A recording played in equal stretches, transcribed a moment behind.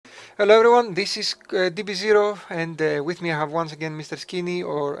Hello everyone, this is DB0 and with me I have once again Mr. Skinny,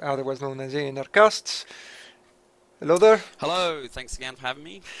 or otherwise known as ANRcasts. Hello there. Hello, thanks again for having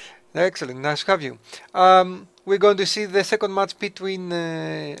me. Excellent, nice to have you. We're going to see the second match between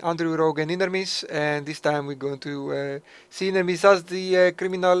Andrew Rogue and Inermis, and this time we're going to see Inermis as the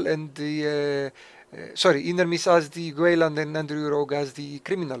criminal and the Inermis as the Wayland and Andrew Rogue as the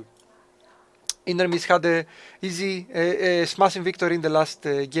criminal. Inermis had a easy, smashing victory in the last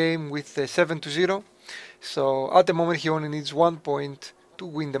game with 7-0. So at the moment he only needs 1 point to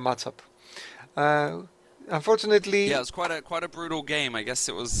win the matchup. Unfortunately, Yeah, it was quite a brutal game. I guess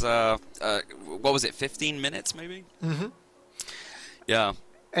it was what was it, 15 minutes maybe? Yeah.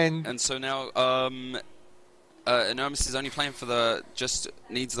 And so now Inermis is only playing for just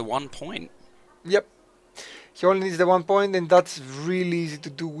needs the 1 point. Yep. He only needs the 1 point, and that's really easy to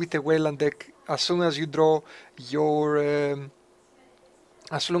do with a Wayland deck. As soon as you draw your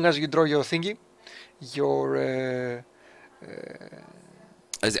thingy, your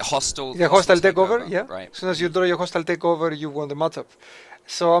is it hostile? the hostile takeover, yeah. Right. As soon as you draw your hostile takeover, you won the matchup.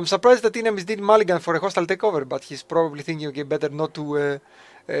 So I'm surprised that Inermis did mulligan for a hostile takeover, but he's probably thinking, okay, better not to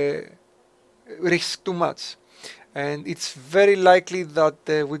risk too much. And it's very likely that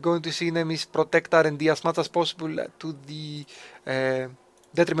we're going to see Inermis protect R&D as much as possible to the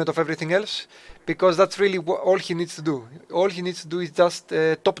detriment of everything else, because that's really all he needs to do. All he needs to do is just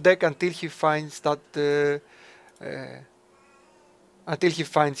top deck until he finds that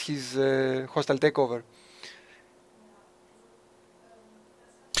his hostile takeover.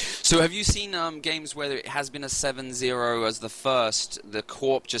 So have you seen games where it has been a 7-0 as the first, the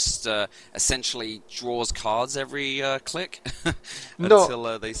Corp just essentially draws cards every click?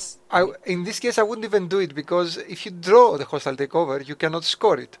 No, in this case I wouldn't even do it, because if you draw the hostile takeover, you cannot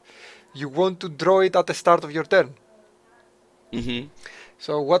score it. You want to draw it at the start of your turn.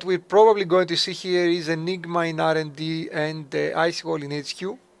 So what we're probably going to see here is Enigma in R&D and Icy Wall in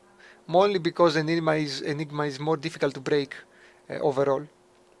HQ, mainly because Enigma is more difficult to break overall,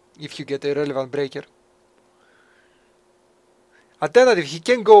 if you get a relevant breaker. Alternative, he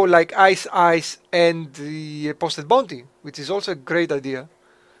can go like Ice and the Posted Bounty, which is also a great idea.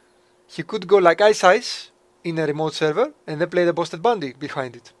 He could go like Ice in a remote server and then play the Posted Bounty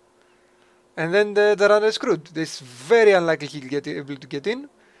behind it. And then the runner is screwed. It's very unlikely he'll get able to get in,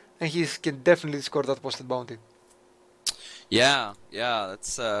 and he can definitely score that Posted Bounty. Yeah,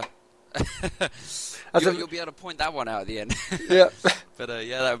 that's you'll be able to point that one out at the end. Yeah. But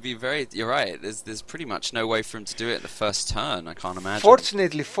yeah, that would be very. You're right. There's pretty much no way for him to do it in the first turn. I can't imagine.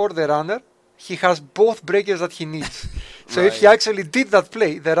 Fortunately for the runner, he has both breakers that he needs. So if he actually did that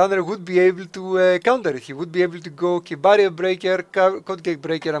play, the runner would be able to counter it. He would be able to go, okay, barrier breaker, code gate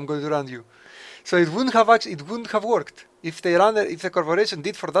breaker, I'm going to run you. So it wouldn't have worked. If the corporation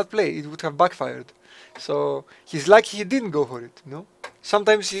did for that play, it would have backfired. So he's lucky he didn't go for it. No,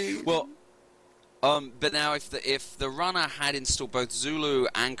 sometimes he. Well, but now if the runner had installed both Zulu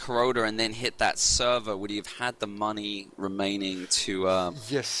and Kuroda and then hit that server, would he have had the money remaining to?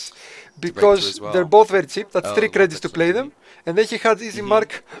 Yes, because they're both very cheap. That's 3 credits to play them, and then he had Easy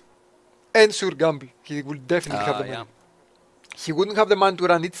Mark and Sure Gamble. He will definitely have the money. He wouldn't have the money to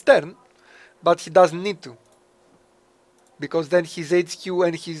run its turn, but he doesn't need to, because then his HQ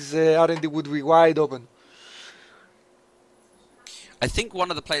and his R&D would be wide open. I think one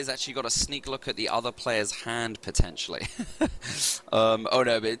of the players actually got a sneak look at the other player's hand, potentially. Oh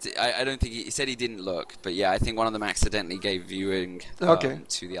no, but I don't think he said he didn't look. But yeah, I think one of them accidentally gave viewing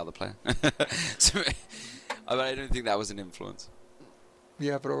to the other player. So, I don't think that was an influence.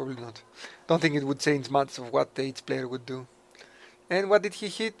 Yeah, probably not. Don't think it would change much of what each player would do. And what did he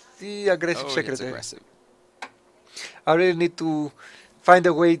hit? The aggressive secretary. Aggressive. I really need to find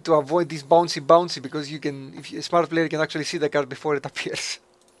a way to avoid this bouncy, because if a smart player can actually see the card before it appears.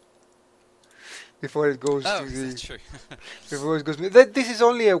 Before it goes to the... that's true. Before it goes... This is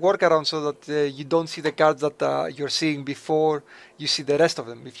only a workaround so that you don't see the cards that you're seeing before you see the rest of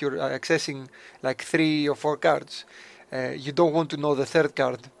them. If you're accessing like 3 or 4 cards, you don't want to know the 3rd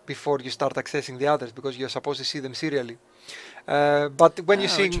card before you start accessing the others, because you're supposed to see them serially. But when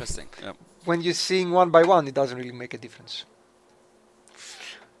you're seeing one by one, it doesn't really make a difference.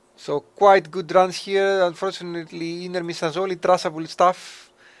 So quite good runs here. Unfortunately, Inermis has only trashable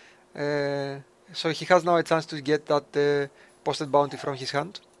stuff, so he has now a chance to get that Posted Bounty from his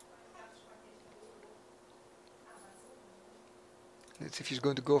hand. Let's see if he's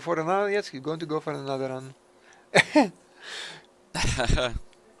going to go for another. Yes, he's going to go for another run.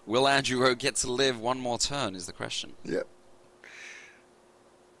 Will Andrew Rogue get to live one more turn is the question. Yeah.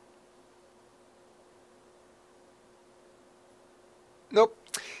 Nope.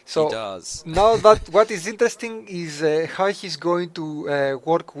 So he does. now that what is interesting is how he's going to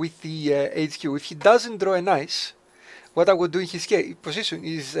work with the HQ. If he doesn't draw an ice, what I would do in his position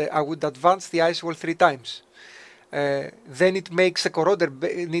is I would advance the ice wall 3 times. Then it makes a corroder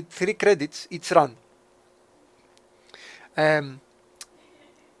need 3 credits each run.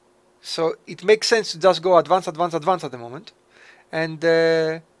 So it makes sense to just go advance, advance, advance at the moment, and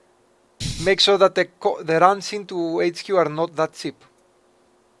make sure that the runs into HQ are not that cheap.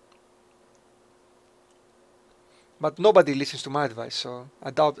 But nobody listens to my advice, so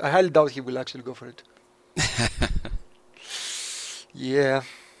I highly doubt he will actually go for it. Yeah.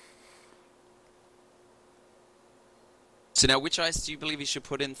 So now, which ice do you believe he should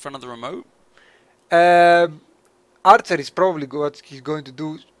put in front of the remote? Archer is probably what he's going to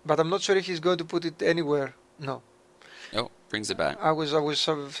do, but I'm not sure if he's going to put it anywhere. No. Oh, brings it back. I was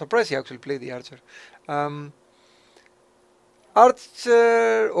surprised he actually played the Archer.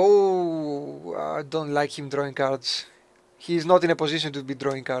 Archer, oh, I don't like him drawing cards. He's not in a position to be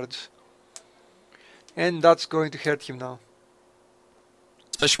drawing cards. And that's going to hurt him now.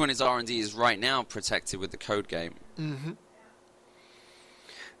 Especially when his R&D is right now protected with the code game.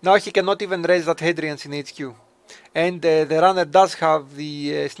 Now he cannot even raise that Hadrian's in HQ. And the runner does have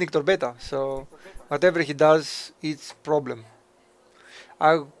the Snictor Beta, so whatever he does, it's problem.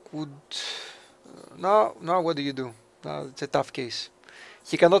 I would... now what do you do? It's a tough case.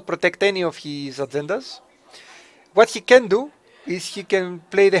 He cannot protect any of his agendas. What he can do is he can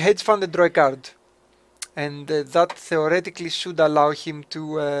play the hedge fund and draw a card. And that theoretically should allow him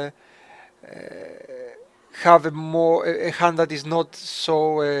to have a hand that is not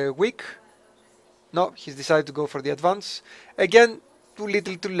so weak. No, he's decided to go for the advance. Again, too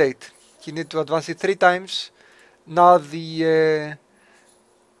little, too late. He needs to advance it 3 times. Now the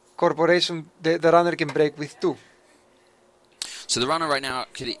corporation, the runner can break with 2. So the runner right now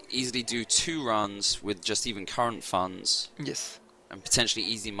could easily do 2 runs with just even current funds. Yes. And potentially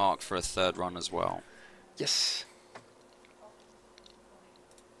easy mark for a 3rd run as well. Yes.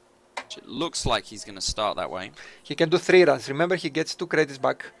 It looks like he's going to start that way. He can do 3 runs. Remember, he gets 2 credits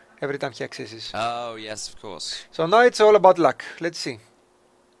back every time he accesses. Oh, yes, of course. So now it's all about luck. Let's see.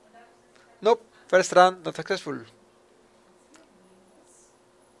 Nope. First run, not successful.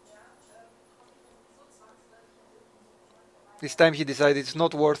 This time he decided it's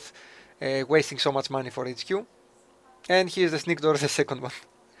not worth wasting so much money for HQ. And here's the sneak door, the second one.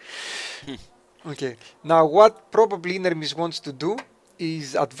 Okay. Now what probably Inermis wants to do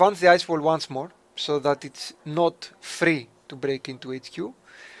is advance the ice wall once more, so that it's not free to break into HQ.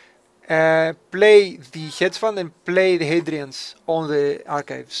 Play the hedge fund and play the Hadrians on the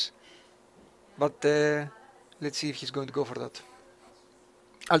archives. But let's see if he's going to go for that.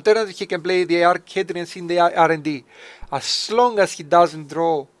 Alternatively, he can play the Hadrians in the R&D. As long as he doesn't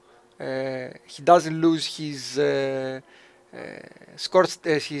draw, he doesn't lose his his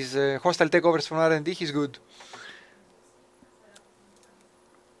hostile takeovers from R&D, he's good.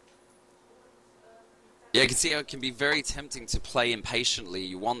 Yeah, I can see how it can be very tempting to play impatiently.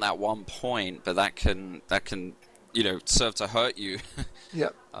 You want that 1 point, but that can you know, serve to hurt you.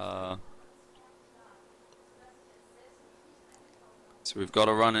 Yeah. So we've got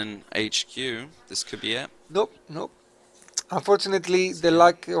a run in HQ. This could be it. Nope, nope. Unfortunately, the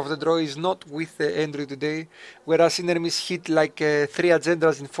luck of the draw is not with Andrew today. Whereas Inermis hit like 3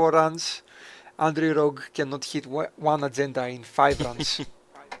 agendas in 4 runs, andrewrogue cannot hit 1 agenda in 5 runs.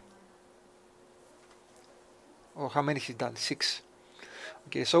 Oh, how many he's done? 6.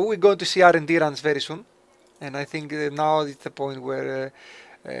 Okay, so we're going to see R&D runs very soon. And I think now it's the point where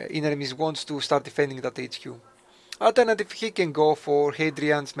Inermis wants to start defending that HQ. Alternative, he can go for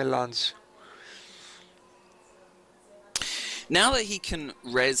Hadrian's Melange. Now that he can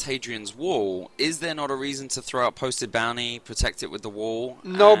res Hadrian's wall, is there not a reason to throw out posted bounty, protect it with the wall?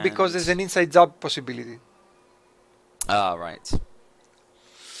 No, because there's an inside jab possibility. Ah, right.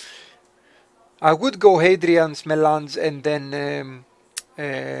 I would go Hadrian's Melange and then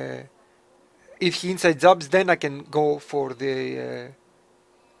if he inside jabs, then I can go for the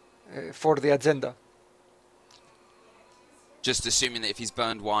agenda. Just assuming that if he's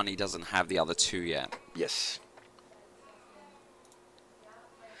burned 1, he doesn't have the other 2 yet. Yes.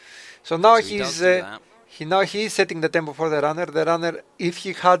 So now so he's setting the tempo for the runner. The runner, if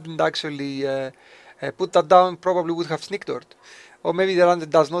he hadn't actually put that down, probably would have sneakdored. Or maybe the runner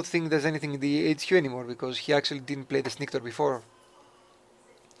does not think there's anything in the HQ anymore because he actually didn't play the sneakdoor before.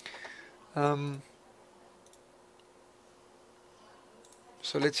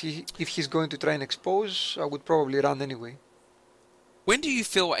 So let's see if he's going to try and expose. I would probably run anyway. When do you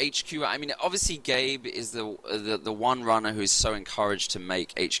feel HQ? I mean, obviously Gabe is the one runner who's so encouraged to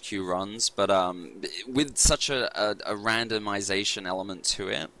make HQ runs, but with such a randomization element to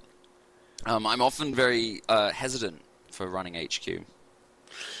it, I'm often very hesitant for running HQ.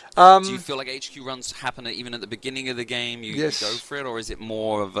 Do you feel like HQ runs happen even at the beginning of the game? You Yes. go for it, or is it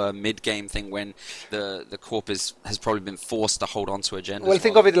more of a mid-game thing when the corp has probably been forced to hold on to agendas? Well,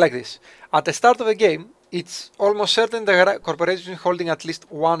 think of it like this. At the start of the game, it's almost certain the corporation is holding at least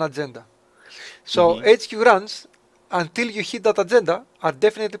one agenda. So HQ runs, until you hit that agenda, are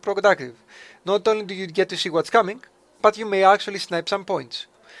definitely productive. Not only do you get to see what's coming, but you may actually snipe some points.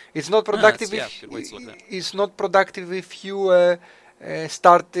 It's not productive it's not productive if you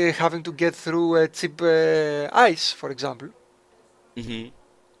start having to get through cheap ice, for example.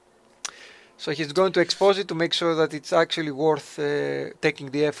 So he's going to expose it to make sure that it's actually worth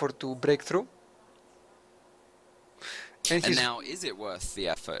taking the effort to break through. And now, is it worth the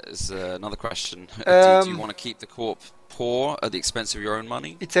effort? Is another question. Do you want to keep the corp poor at the expense of your own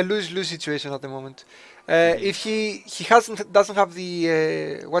money? It's a lose-lose situation at the moment. If he doesn't have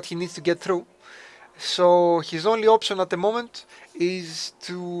the what he needs to get through, so his only option at the moment is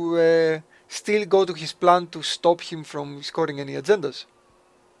to still go to his plan to stop him from scoring any agendas.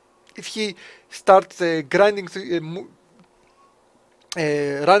 If he starts grinding through,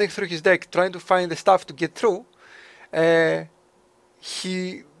 running through his deck, trying to find the stuff to get through,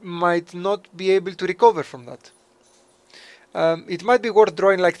 he might not be able to recover from that. It might be worth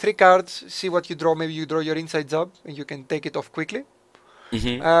drawing like 3 cards, see what you draw. Maybe you draw your inside job and you can take it off quickly.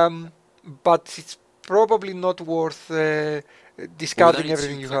 But it's probably not worth discarding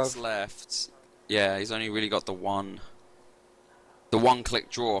everything you have. Left. Yeah, he's only really got the one click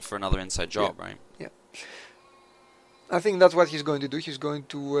draw for another inside job, right? Yeah. I think that's what he's going to do. He's going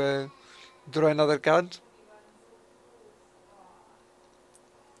to draw another card.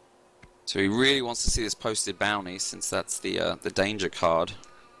 So he really wants to see this posted bounty, since that's the danger card.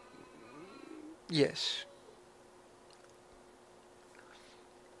 Yes.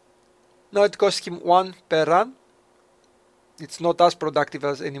 Now it costs him 1 per run. It's not as productive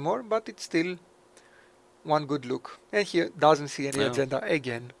as anymore, but it's still one good look. And he doesn't see any agenda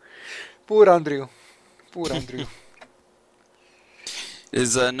again. Poor Andrew. Poor Andrew.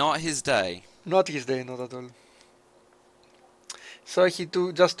 Is not his day. Not his day, not at all. So he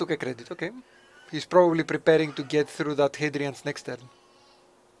just took a credit, okay. He's probably preparing to get through that Hadrian's next turn.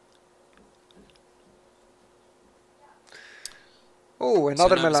 Oh,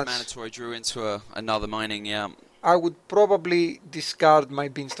 another melange. Mandatory drew into another mining, yeah. I would probably discard my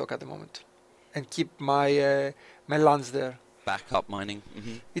beanstalk at the moment and keep my melange there. Backup mining.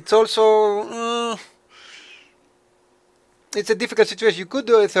 It's also... it's a difficult situation. You could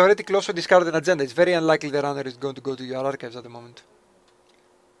theoretically also discard an agenda. It's very unlikely the runner is going to go to your archives at the moment.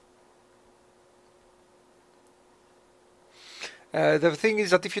 The thing is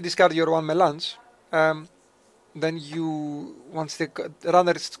that if you discard your 1 melange, then once the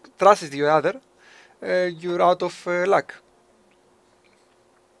runner trashes the other, you're out of luck.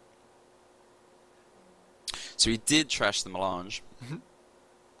 So he did trash the melange.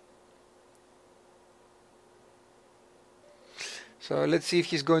 So let's see if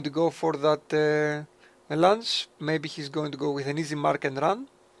he's going to go for that melange. Maybe he's going to go with an easy mark and run.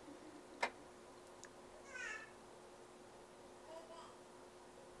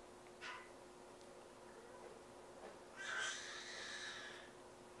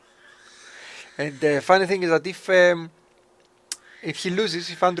 And the funny thing is that if he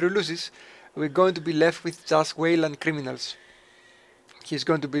loses, if Andrew loses, we're going to be left with just Wayland criminals. He's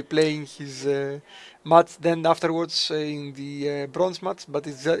going to be playing his match then afterwards in the bronze match, but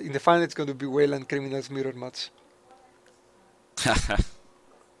in the final it's going to be Wayland criminals mirror match.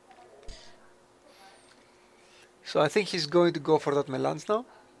 So I think he's going to go for that melange now.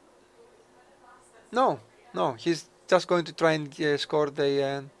 No, he's just going to try and score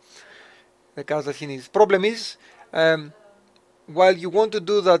the cards that he needs. Problem is, while you want to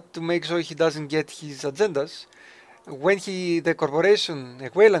do that to make sure he doesn't get his agendas, when the corporation,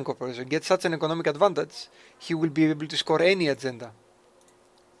 the Wayland corporation, gets such an economic advantage, he will be able to score any agenda.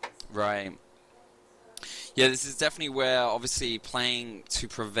 Right. Yeah, this is definitely where, obviously, playing to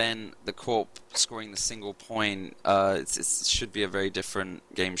prevent the corp scoring the single point, it should be a very different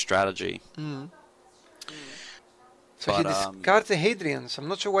game strategy. So he discards the Hadrians. I'm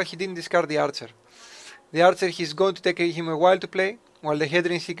not sure why he didn't discard the Archer. The Archer, he's going to take him a while to play, while the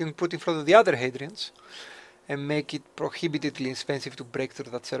Hadrians he can put in front of the other Hadrians and make it prohibitively expensive to break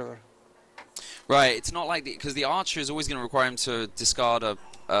through that server. Right, it's not like because the Archer is always going to require him to discard a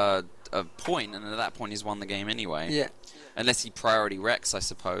a point, and at that point he's won the game anyway. Yeah. Unless he priority wrecks, I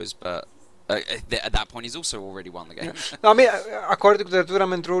suppose, but at that point he's also already won the game. Yeah. I mean, according to the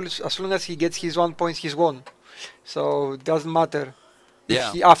tournament rules, as long as he gets his 1 point, he's won. So it doesn't matter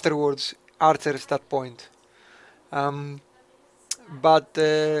if he afterwards archers that point. But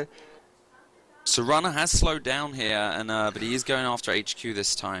so Runner has slowed down here, and but he is going after HQ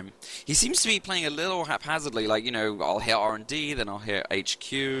this time. He seems to be playing a little haphazardly, like, you know, I'll hit R&D, then I'll hit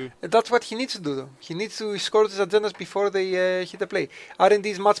HQ. That's what he needs to do, though. He needs to score these agendas before they hit the play.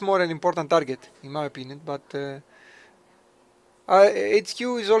 R&D is much more an important target, in my opinion, but HQ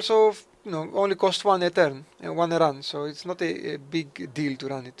is also, you know, only cost 1 a turn, 1 a run, so it's not a big deal to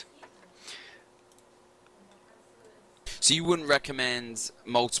run it. So you wouldn't recommend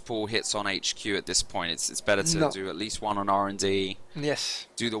multiple hits on HQ at this point? It's better to do at least 1 on R&D. Yes.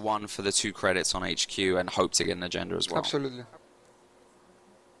 Do the 1 for the 2 credits on HQ and hope to get an agenda as well. Absolutely.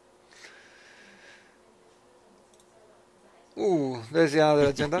 Ooh, there's the other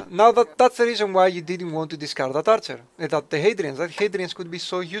agenda. Now that's the reason why you didn't want to discard that archer. That the Hadrians. That Hadrians could be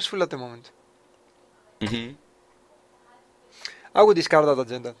so useful at the moment. I would discard that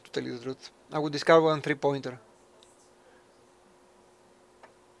agenda, to tell you the truth. I would discard 1 3-pointer.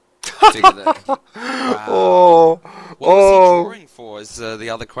 Wow. Oh, what was he drawing for is the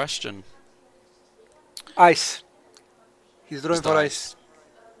other question. Ice. He's drawing for ice.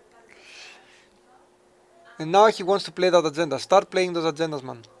 And now he wants to play that agenda. Start playing those agendas,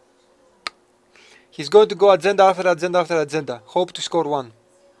 man. He's going to go agenda after agenda after agenda. Hope to score 1.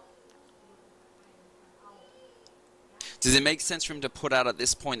 Does it make sense for him to put out at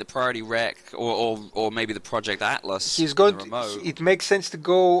this point the priority rec or maybe the Project Atlas? He's going to, it makes sense to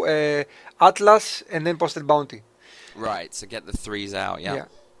go Atlas and then posted bounty. Right, so get the 3s out, yeah.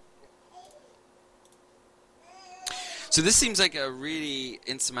 So this seems like a really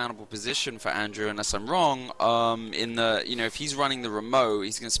insurmountable position for Andrew, unless I'm wrong. In the, you know, if he's running the remote,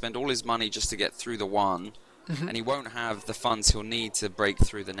 he's going to spend all his money just to get through the 1, and he won't have the funds he'll need to break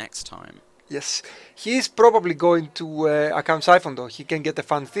through the next time. Yes, he is probably going to account siphon, though. He can get the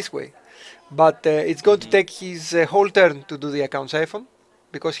funds this way. But it's going to take his whole turn to do the account siphon,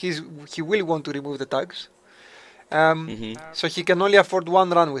 because he will want to remove the tags. So he can only afford 1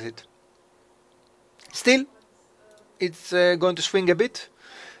 run with it. Still, it's going to swing a bit.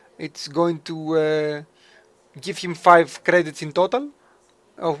 It's going to give him 5 credits in total,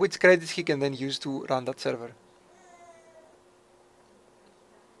 of which credits he can then use to run that server.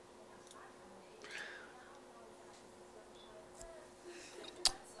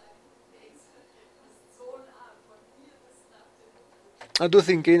 I do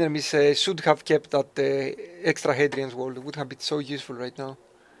think Inermis should have kept that extra Hadrian's wall. It would have been so useful right now.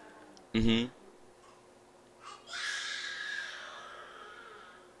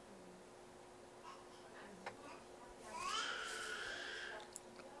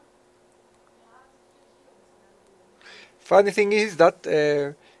 Funny thing is that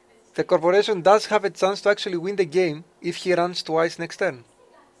the corporation does have a chance to actually win the game if he runs twice next turn.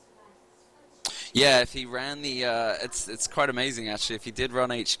 Yeah, if he ran the, it's quite amazing actually. If he did run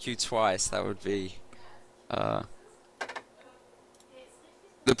HQ twice, that would be. The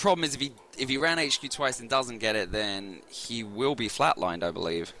problem is if he ran HQ twice and doesn't get it, then he will be flatlined, I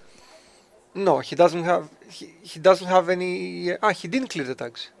believe. No, he doesn't have. He doesn't have any. He didn't clear the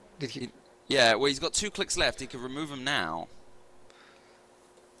tags, did he? Yeah, well, he's got 2 clicks left. He could remove them now.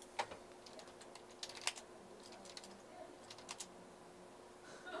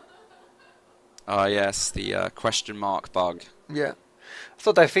 Yes, the question mark bug. Yeah, I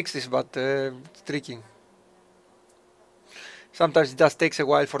thought I fixed this, but it's tricky. Sometimes it just takes a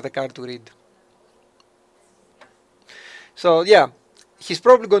while for the card to read. So yeah, he's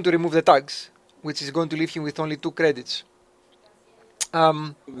probably going to remove the tags, which is going to leave him with only 2 credits.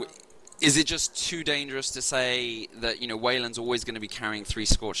 Is it just too dangerous to say that, you know, Wayland's always going to be carrying 3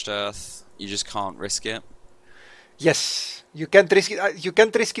 Scorched Earth? You just can't risk it? Yes, you can't risk it. You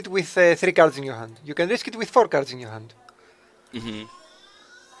can't risk it with 3 cards in your hand. You can risk it with 4 cards in your hand.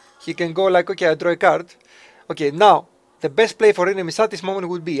 He can go like, okay, I draw a card. Okay, now the best play for enemies at this moment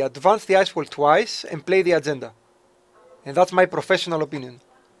would be advance the ice wall twice and play the agenda. And that's my professional opinion.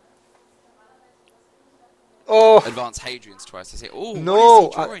 Oh, advance Hadrian's twice. I say, oh, no, what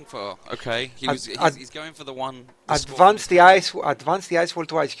is he drawing for? Okay, he's going for the 1. Advance the ice wall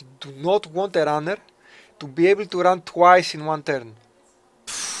twice. You do not want a runner to be able to run twice in 1 turn.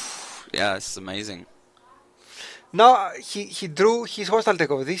 Yeah, it's amazing. Now he drew his hostile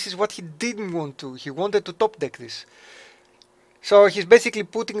takeover. This is what he didn't want to. He wanted to top deck this. So he's basically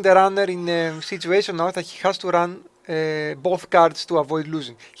putting the runner in a situation now that he has to run both cards to avoid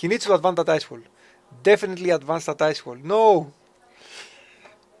losing. He needs to advance that ice wall. Definitely advance that ice wall. No!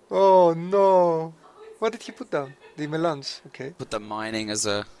 Oh no! What did he put down? The melange. Okay. Put the mining as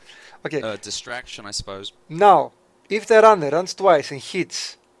a distraction, I suppose. Now, if the runner runs twice and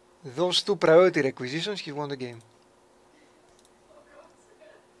hits those two priority requisitions, he won the game.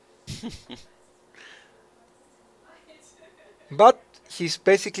 But he's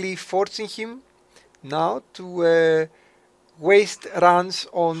basically forcing him now to waste runs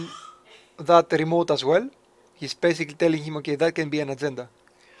on that remote as well. He's basically telling him, okay, that can be an agenda.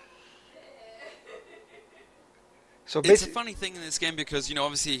 So it's a funny thing in this game because, you know,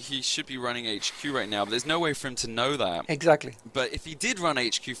 obviously he should be running HQ right now, but there's no way for him to know that. Exactly. But if he did run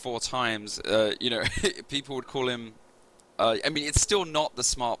HQ 4 times, you know, people would call him... I mean, it's still not the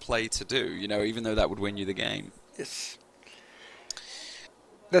smart play to do, you know, even though that would win you the game. Yes.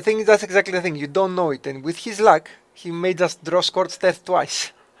 The thing is, that's exactly the thing. You don't know it. And with his luck, he may just draw Scorched Earth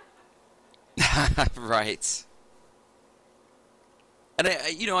twice. Right. And,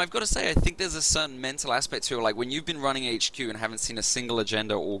 you know, I've got to say, I think there's a certain mental aspect to it. Like, when you've been running HQ and haven't seen a single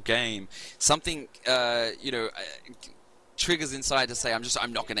agenda all game, something, you know, triggers inside to say,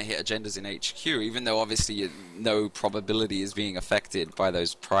 I'm not going to hit agendas in HQ, even though obviously no probability is being affected by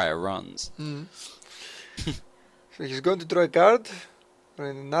those prior runs. Mm. So he's going to draw a card, or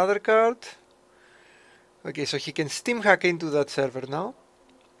another card. Okay, so he can steam hack into that server now,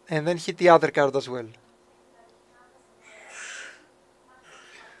 and then hit the other card as well.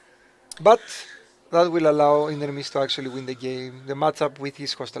 But that will allow Inermis to actually win the game, the matchup with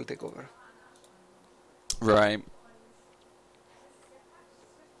his hostile takeover. Right.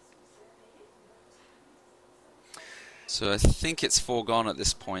 So I think it's foregone at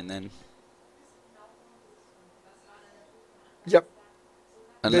this point then. Yep.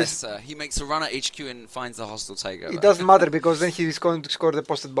 Unless he makes a run at HQ and finds the hostile takeover. It doesn't matter because then he is going to score the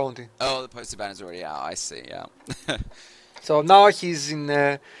posted bounty. Oh, the posted bounty is already out. I see, yeah. So now he's in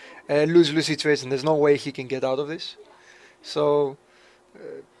a lose-lose situation. There's no way he can get out of this. So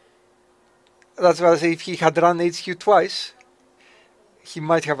that's why I say if he had run HQ twice, he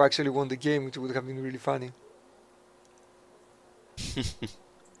might have actually won the game, which would have been really funny.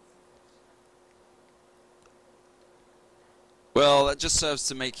 Well, that just serves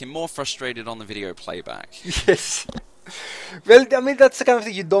to make him more frustrated on the video playback. Yes. Well, I mean, that's the kind of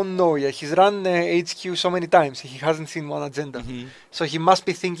thing you don't know yet. He's run HQ so many times, he hasn't seen one agenda. So he must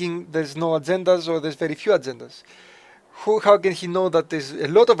be thinking there's no agendas or there's very few agendas. How can he know that there's a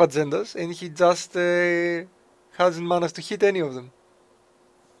lot of agendas and he just hasn't managed to hit any of them?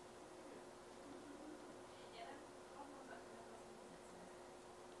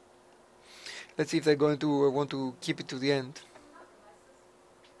 Let's see if they're going to want to keep it to the end.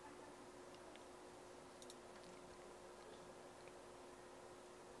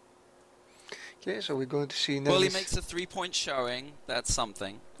 Okay, so we're going to see... Well, he makes a 3-point showing. That's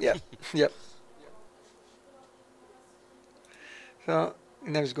something. Yeah, yep. So,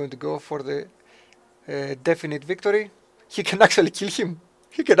 now he's going to go for the definite victory. He can actually kill him.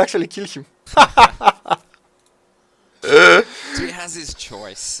 He can actually kill him. So he has his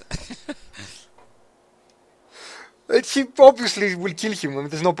choice. He obviously will kill him. I mean,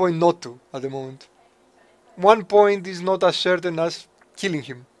 there's no point not to at the moment. 1 point is not as certain as killing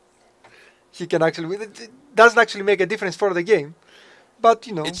him. He can actually win. It doesn't actually make a difference for the game, but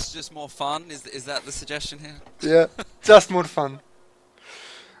you know. It's just more fun. Is that the suggestion here? Yeah, just more fun.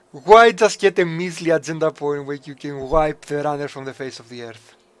 Why just get a measly agenda point where you can wipe the runner from the face of the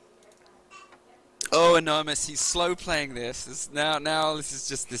earth? Oh, Inermis, he's slow playing this. Now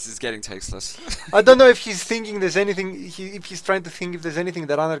this is getting tasteless. I don't know if he's thinking there's anything. If he's trying to think if there's anything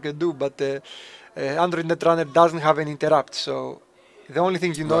the runner can do, but Android Netrunner doesn't have an interrupt, so the only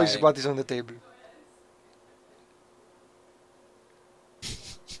thing you know is what is on the table.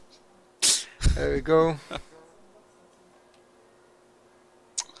 There we go.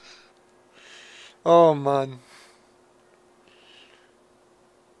 Oh man.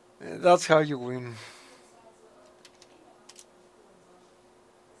 That's how you win.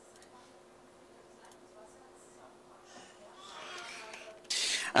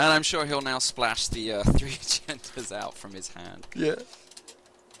 And I'm sure he'll now splash the 3 agendas out from his hand. Yeah.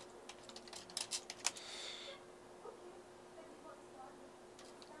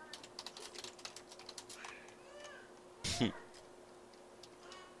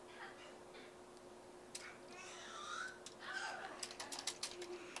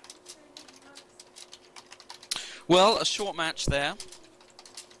 Well, a short match there.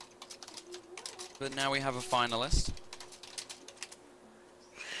 But now we have a finalist.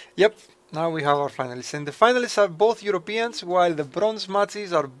 Yep, now we have our finalists. And the finalists are both Europeans, while the bronze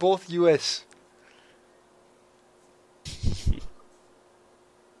matches are both US.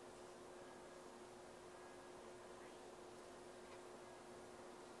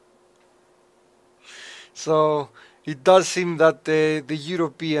 So it does seem that the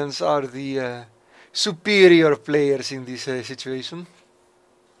Europeans are the superior players in this situation.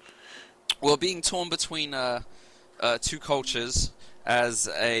 Well, being torn between two cultures as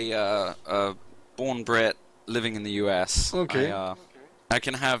a born Brit living in the US, Okay. I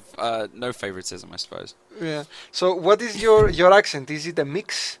can have no favoritism, I suppose. Yeah. So what is your accent? Is it a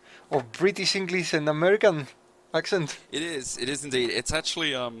mix of British English and American accent? It is indeed. It's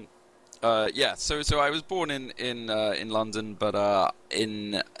actually yeah. So I was born in London, but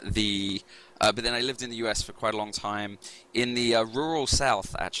but then I lived in the US for quite a long time in the rural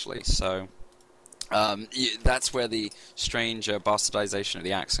South, actually. So that's where the strange bastardization of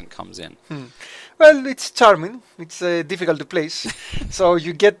the accent comes in. Well, it's charming. It's difficult to place. So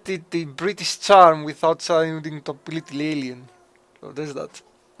you get the British charm without sounding completely alien. So there's that.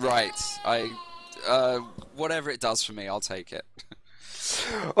 Right. Whatever it does for me, I'll take it.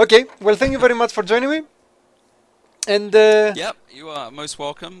 Okay. Well, thank you very much for joining me. And yep, you are most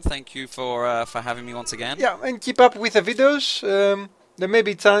welcome. Thank you for having me once again. Yeah, and keep up with the videos. There may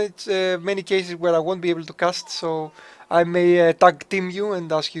be many cases where I won't be able to cast, so I may tag team you and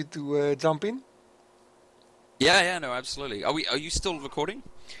ask you to jump in. Yeah, no, absolutely. Are you still recording?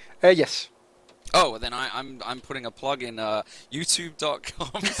 Yes. Oh, then I'm putting a plug in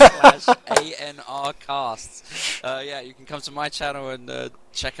youtube.com/ANRcasts. Yeah, you can come to my channel and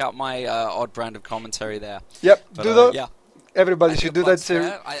check out my odd brand of commentary there. Yep, but, do that. Yeah. Everybody should do that too.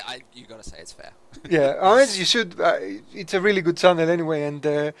 You gotta say it's fair. Yeah, I mean, you should. It's a really good channel anyway,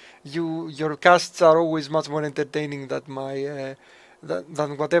 and your casts are always much more entertaining than my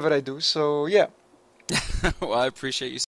than whatever I do. So yeah. Well, I appreciate you.